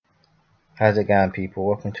How's it going, people?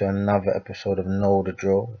 Welcome to another episode of Know the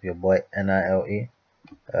Drill with your boy NILE.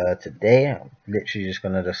 Today, I'm literally just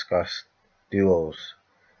going to discuss duos.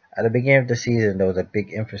 At the beginning of the season, there was a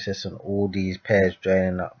big emphasis on all these pairs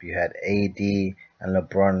joining up. You had AD and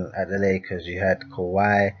LeBron at the Lakers. You had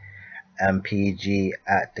Kawhi and PG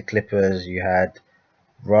at the Clippers. You had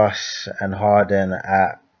Russ and Harden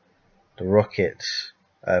at the Rockets.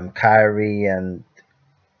 Kyrie and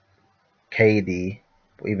KD,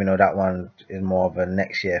 even though that one is more of a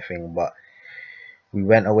next year thing, but we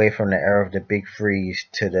went away from the era of the big threes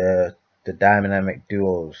to the dynamic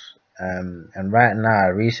duos. And right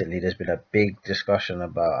now, recently, there's been a big discussion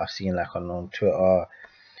about, I've seen like on Twitter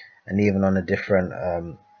and even on the different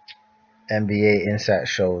NBA Insight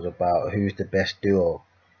shows about who's the best duo.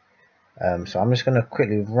 So I'm just gonna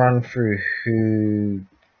quickly run through who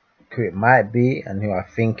it might be and who I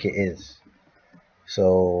think it is.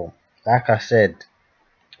 So, like I said,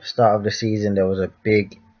 start of the season there was a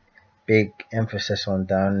big emphasis on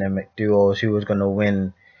dynamic duos, who was gonna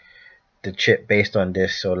win the chip based on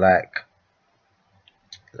this. So like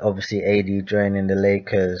obviously AD joining the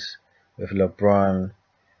Lakers with LeBron,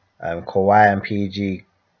 Kawhi and PG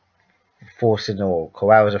forcing, or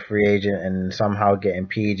Kawhi was a free agent and somehow getting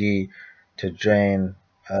PG to join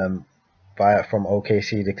from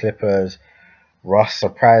OKC the Clippers. Russ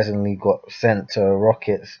surprisingly got sent to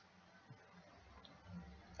Rockets,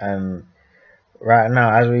 and right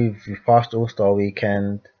now as we've passed All-Star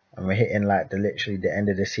weekend and we're hitting like literally the end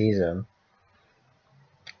of the season,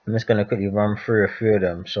 I'm just gonna quickly run through a few of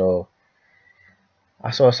them. So I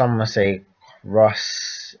saw someone say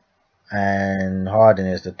Russ and Harden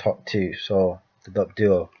is the top two, so the top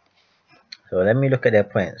duo. So let me look at their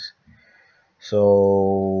points.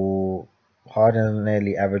 So Harden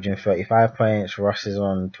nearly averaging 35 points, Russ is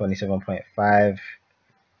on 27.5.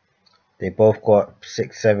 They both got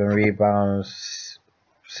 6-7 rebounds,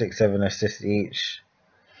 6-7 assists each.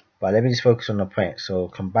 But let me just focus on the points. So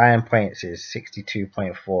combined points is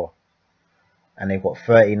 62.4, and they've got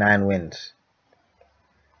 39 wins.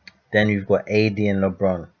 Then you've got AD and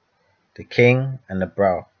LeBron, the King and the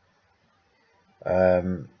Brow.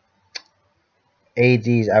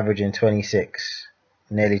 AD's averaging 26,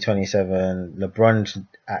 nearly 27. LeBron's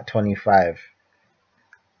at 25.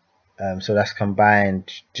 So that's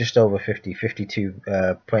combined just over 52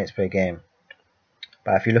 points per game.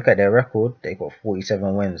 But if you look at their record, they got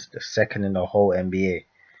 47 wins, the second in the whole NBA.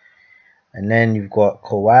 And then you've got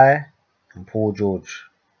Kawhi and Paul George.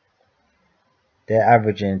 They're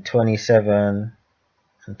averaging 27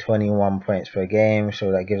 and 21 points per game,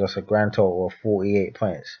 so that gives us a grand total of 48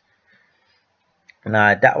 points.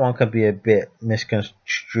 Now, that one could be a bit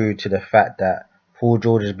misconstrued to the fact that Paul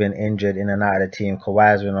George has been injured in and out of the team.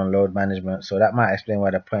 Kawhi's been on load management, so that might explain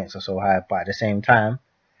why the points are so high. But at the same time,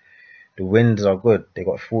 the wins are good. They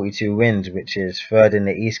got 42 wins, which is third in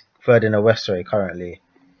the West, currently.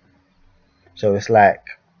 So it's like,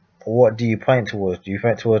 what do you point towards? Do you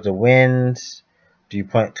point towards the wins? Do you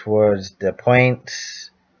point towards the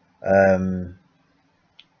points? Because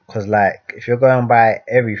like, if you're going by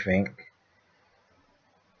everything,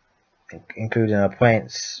 including the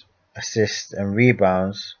points, assists, and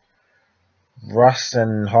rebounds, Russ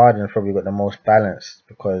and Harden probably got the most balanced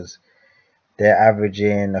because they're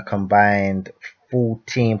averaging a combined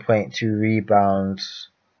 14.2 rebounds,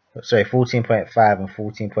 14.5 and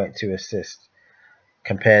 14.2 assists,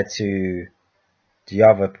 compared to the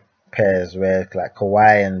other pairs where like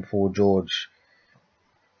Kawhi and Paul George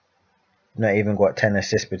not even got 10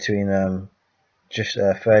 assists between them, just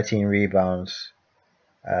 13 rebounds.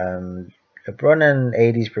 LeBron and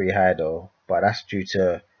AD is pretty high though, but that's due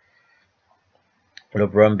to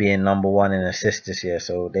LeBron being number one in assists this year,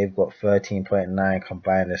 so they've got 13.9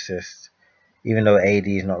 combined assists. Even though AD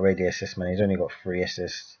is not really assist man, he's only got 3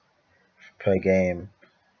 assists per game.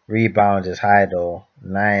 Rebounds is high though,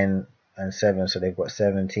 9 and 7, so they've got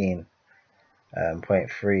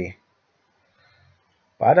 17.3.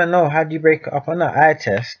 But I don't know, how do you break it up on the eye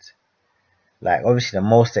test? Like obviously the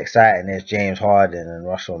most exciting is James Harden and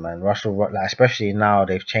Russell, man. Russell, like especially now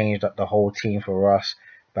they've changed up the whole team for Russ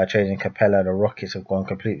by trading Capella. The Rockets have gone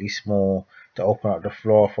completely small to open up the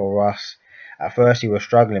floor for Russ. At first he was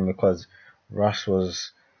struggling because Russ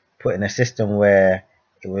was put in a system where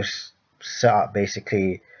it was set up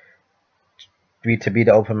basically to be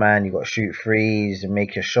the open man. You got to shoot threes and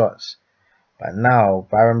make your shots. But now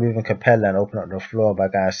by removing Capella and opening up the floor by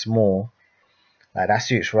guys small, like that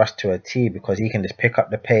suits Russ to a T because he can just pick up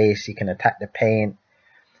the pace, he can attack the paint,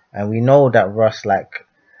 and we know that Russ, like,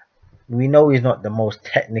 we know he's not the most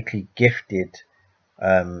technically gifted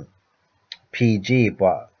PG,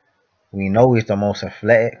 but We know he's the most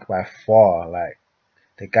athletic by far. Like,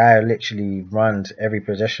 the guy literally runs every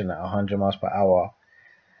possession at 100 miles per hour.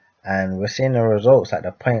 And we're seeing the results, like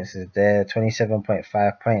the points is there,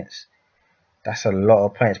 27.5 points. That's a lot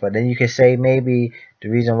of points. But then you could say maybe the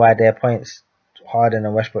reason why their points, Harden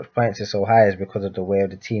and Westbrook's points, are so high is because of the way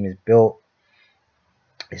the team is built.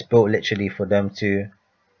 It's built literally for them to.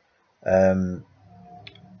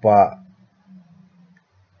 But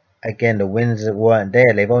again, the wins that weren't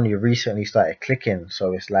there. They've only recently started clicking,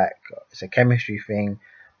 so it's like it's a chemistry thing.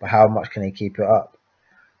 But how much can they keep it up?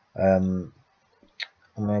 I'm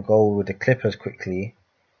gonna go with the Clippers quickly.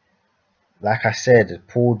 Like I said,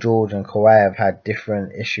 Paul George and Kawhi have had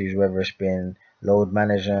different issues, whether it's been load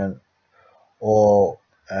management or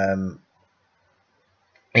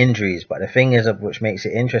injuries. But the thing is, which makes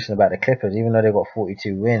it interesting about the Clippers, even though they've got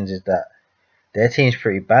 42 wins, is that their team's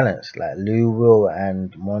pretty balanced. Like Lou Will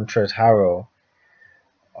and Montrezl Harrell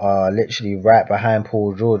are literally right behind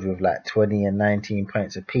Paul George with like 20 and 19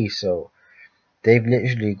 points apiece. So they've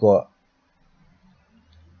literally got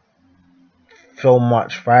so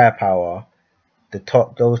much firepower.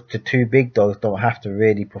 The two big dogs don't have to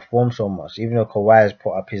really perform so much. Even though Kawhi has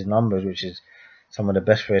put up his numbers, which is some of the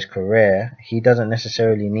best for his career, he doesn't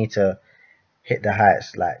necessarily need to hit the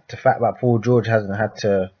heights. Like, the fact that Paul George hasn't had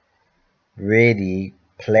to really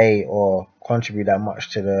play or contribute that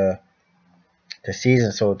much to the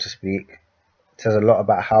season, so to speak, says a lot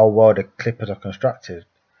about how well the Clippers are constructed.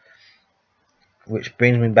 Which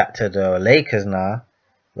brings me back to the Lakers now,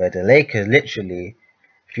 where the Lakers literally,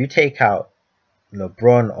 if you take out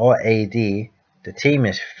LeBron or AD, the team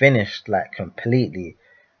is finished like completely.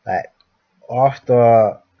 Like,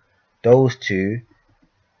 after those two,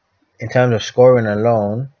 in terms of scoring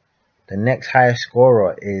alone, the next highest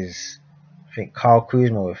scorer is, I think, Kyle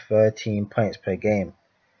Kuzma with 13 points per game,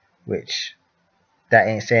 which that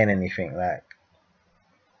ain't saying anything. Like,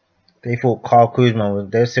 they thought Kyle Kuzma was,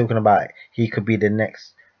 they're talking about he could be the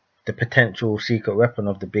potential secret weapon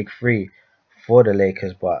of the big three for the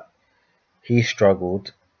Lakers, but he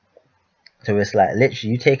struggled. So it's like,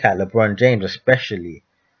 literally, you take out LeBron James, especially,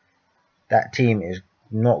 that team is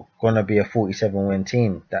not gonna be a 47 win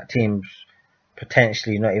team. That team's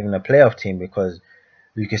potentially not even a playoff team, because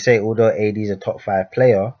you can say, although AD is a top 5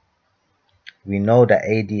 player, we know that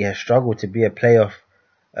AD has struggled to be a playoff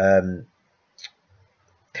um,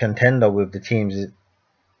 contender with the teams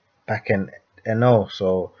back in NO.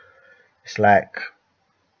 So it's like,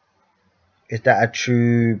 is that a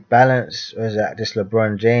true balance, or is that just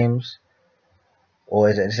LeBron James, or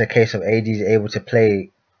is it just a case of AD is able to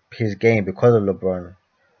play his game because of LeBron?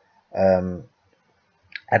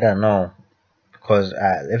 I don't know, because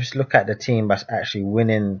let's look at the team that's actually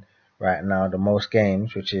winning right now the most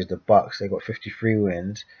games, which is the Bucks. They got 53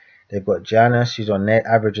 wins. They've got Giannis, who's on net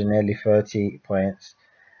averaging nearly 30 points,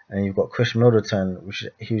 and you've got Chris Middleton,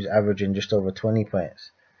 who's averaging just over 20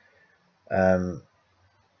 points.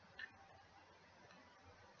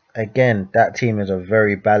 Again, that team is a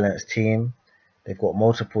very balanced team. They've got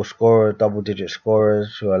multiple scorers, double-digit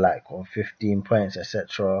scorers who are like on 15 points,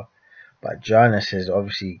 etc. But Giannis is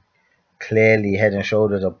obviously clearly head and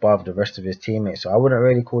shoulders above the rest of his teammates. So I wouldn't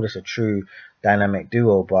really call this a true dynamic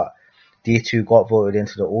duo, but these two got voted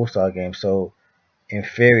into the All-Star game, so in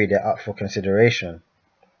theory they're up for consideration.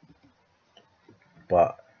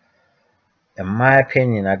 But in my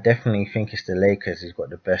opinion, I definitely think it's the Lakers who's got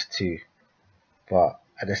the best two. But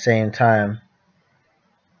at the same time,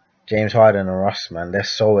 James Harden and Russ, man, they're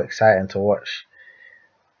so exciting to watch.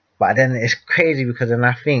 But then it's crazy, because then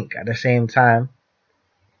I think at the same time,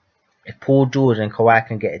 if Paul George and Kawhi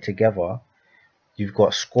can get it together, you've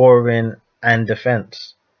got scoring and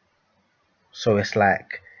defense. So it's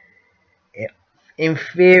like, in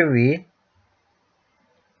theory,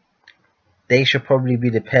 they should probably be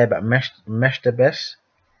the pair that mesh the best,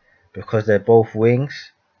 because they're both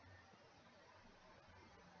wings.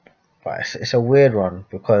 But it's a weird one,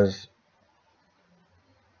 because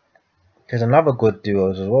there's another good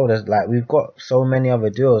duos as well. There's like, we've got so many other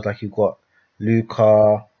duos. Like, you've got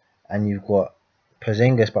Luka and you've got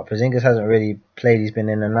Porzingis, but Porzingis hasn't really played. He's been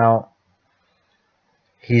in and out.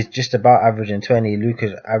 He's just about averaging 20.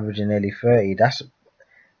 Luka's averaging nearly 30.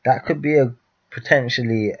 That could be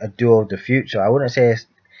potentially a duo of the future. I wouldn't say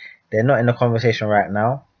they're not in the conversation right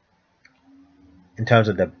now in terms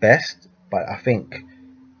of the best, but I think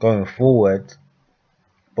going forward,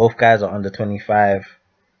 both guys are under 25,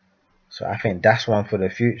 so I think that's one for the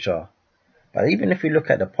future. But even if we look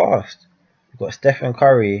at the past, we've got Stephen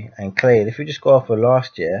Curry and Klay. If we just go off of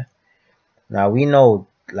last year, now we know,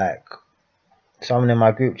 like, someone in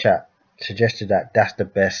my group chat suggested that that's the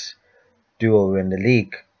best duo in the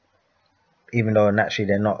league. even though naturally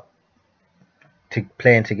they're not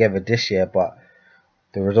playing together this year, but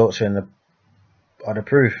the results are the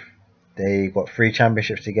proof. They got 3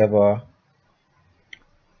 championships together,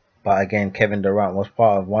 but again, Kevin Durant was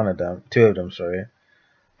part of 2 of them, sorry.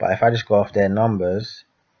 But if I just go off their numbers,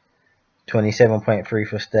 27.3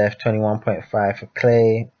 for Steph, 21.5 for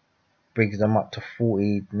Clay, brings them up to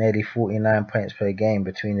 40, nearly 49 points per game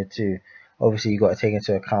between the two. Obviously, you got to take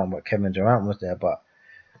into account what Kevin Durant was there, but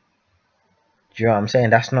do you know what I'm saying?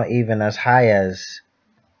 That's not even as high as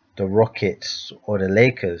the Rockets or the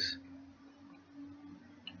Lakers.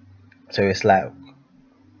 So it's like,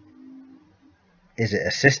 is it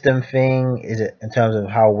a system thing? Is it in terms of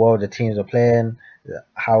how well the teams are playing?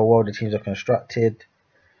 How well the teams are constructed?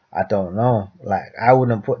 I don't know. Like, I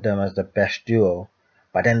wouldn't put them as the best duo,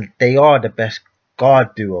 but then they are the best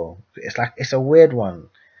guard duo. It's like, it's a weird one.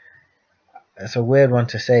 It's a weird one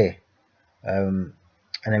to say. And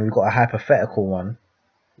then we've got a hypothetical one,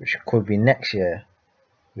 which could be next year,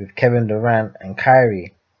 with Kevin Durant and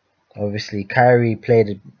Kyrie. Obviously, Kyrie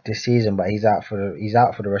played this season, but he's out for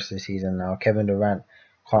the rest of the season now. Kevin Durant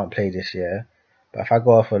can't play this year. But if I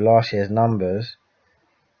go off of last year's numbers,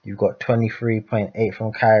 you've got 23.8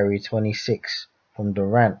 from Kyrie, 26 from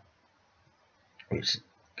Durant, which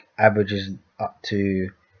averages up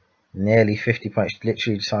to nearly 50 points,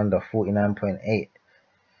 literally just under 49.8.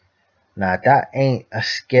 Now that ain't a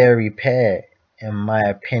scary pair in my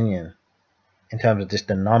opinion, in terms of just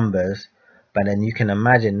the numbers. But then you can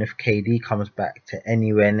imagine if KD comes back to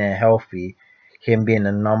anywhere near healthy, him being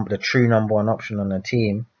the true number 1 option on the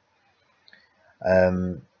team,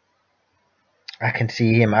 I can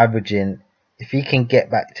see him averaging, if he can get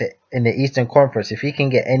back to, in the Eastern Conference, if he can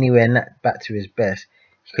get anywhere back to his best,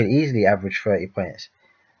 he could easily average 30 points.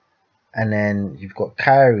 And then you've got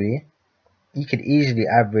Kyrie, he could easily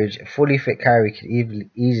average, fully fit Kyrie could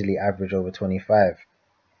easily average over 25.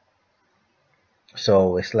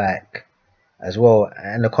 So it's like, as well,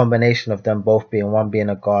 and the combination of them both being, one being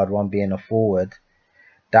a guard, one being a forward,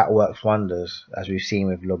 that works wonders, as we've seen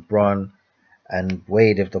with LeBron and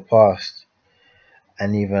Wade of the past,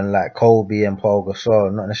 and even like Kobe and Paul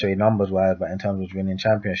Gasol, not necessarily numbers wise, but in terms of winning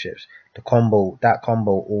championships, that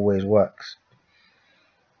combo always works.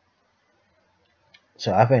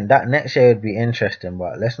 So I think that next year would be interesting,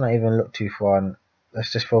 but let's not even look too far.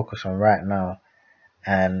 Let's just focus on right now,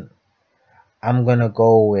 and I'm gonna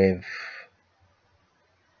go with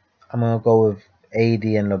AD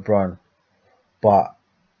and LeBron, but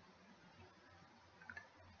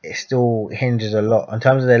it still hinges a lot in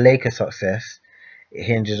terms of the Lakers' success. It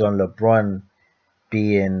hinges on LeBron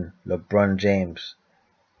being LeBron James,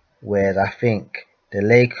 whereas I think the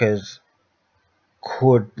Lakers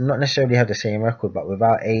could not necessarily have the same record, but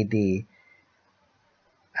without AD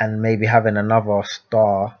and maybe having another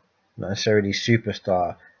star, not necessarily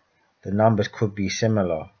superstar, the numbers could be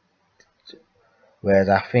similar. Whereas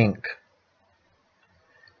I think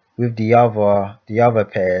with the other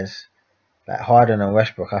pairs, like Harden and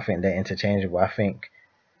Westbrook, I think they're interchangeable. I think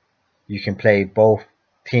you can play both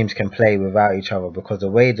teams can play without each other, because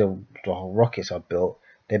the way the Rockets are built,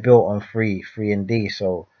 they're built on 3 and D.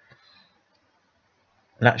 So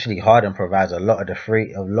naturally, Harden provides a lot of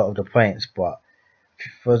the points. But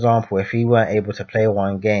for example, if he weren't able to play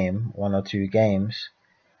 1 or 2 games,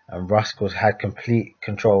 and Russ had complete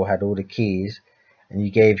control, had all the keys, and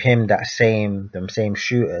you gave him them same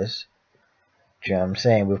shooters, do you know what I'm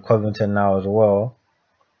saying, with Covington now as well,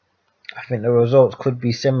 I think the results could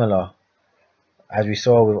be similar. As we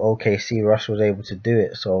saw with OKC, Russ was able to do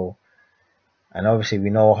it. So, and obviously we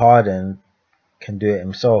know Harden can do it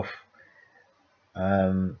himself.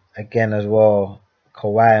 Again as well,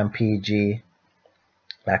 Kawhi and PG,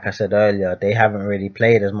 like I said earlier, they haven't really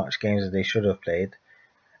played as much games as they should have played,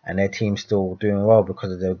 and their team's still doing well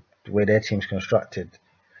because of the way their team's constructed.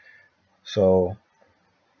 So,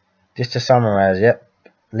 just to summarize, yep,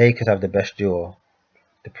 Lakers have the best duo.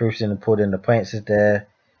 The proof's in the pudding. The points is there.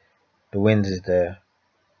 The wins is there.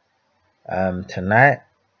 Tonight,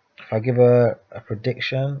 if I give a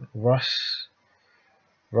prediction, Russ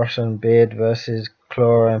and Beard versus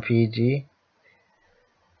Chlora and PG.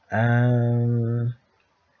 I'm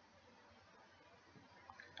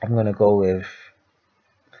gonna go with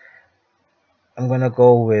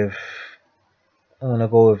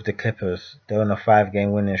the Clippers. They're on a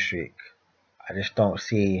 5-game winning streak. I just don't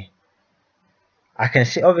see. I can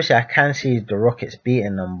see the Rockets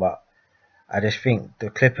beating them, but I just think the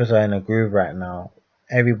Clippers are in a groove right now.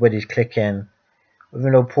 Everybody's clicking.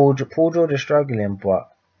 Even though Paul George is struggling, but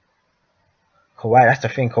Kawhi, that's the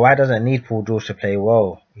thing. Kawhi doesn't need Paul George to play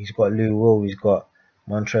well. He's got Lou Will, he's got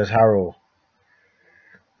Montrezl Harrell.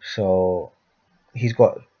 So he's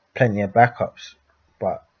got plenty of backups.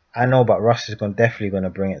 But I know, but Russ is definitely gonna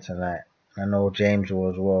bring it tonight. I know James will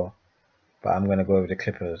as well, but I'm gonna go with the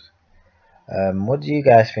Clippers. What do you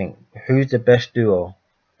guys think? Who's the best duo?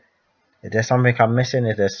 Is there something I'm missing?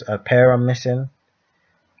 Is there a pair I'm missing?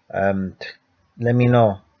 Let me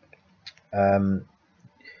know. Um,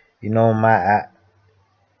 you know my at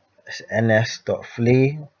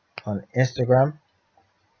ns.flea on Instagram.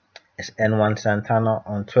 It's N1 Santana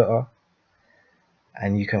on Twitter,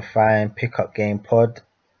 and you can find Pickup Game Pod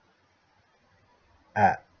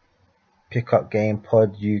at Pickup Game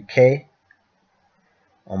Pod UK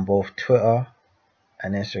on both Twitter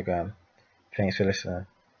and Instagram. Thanks for listening.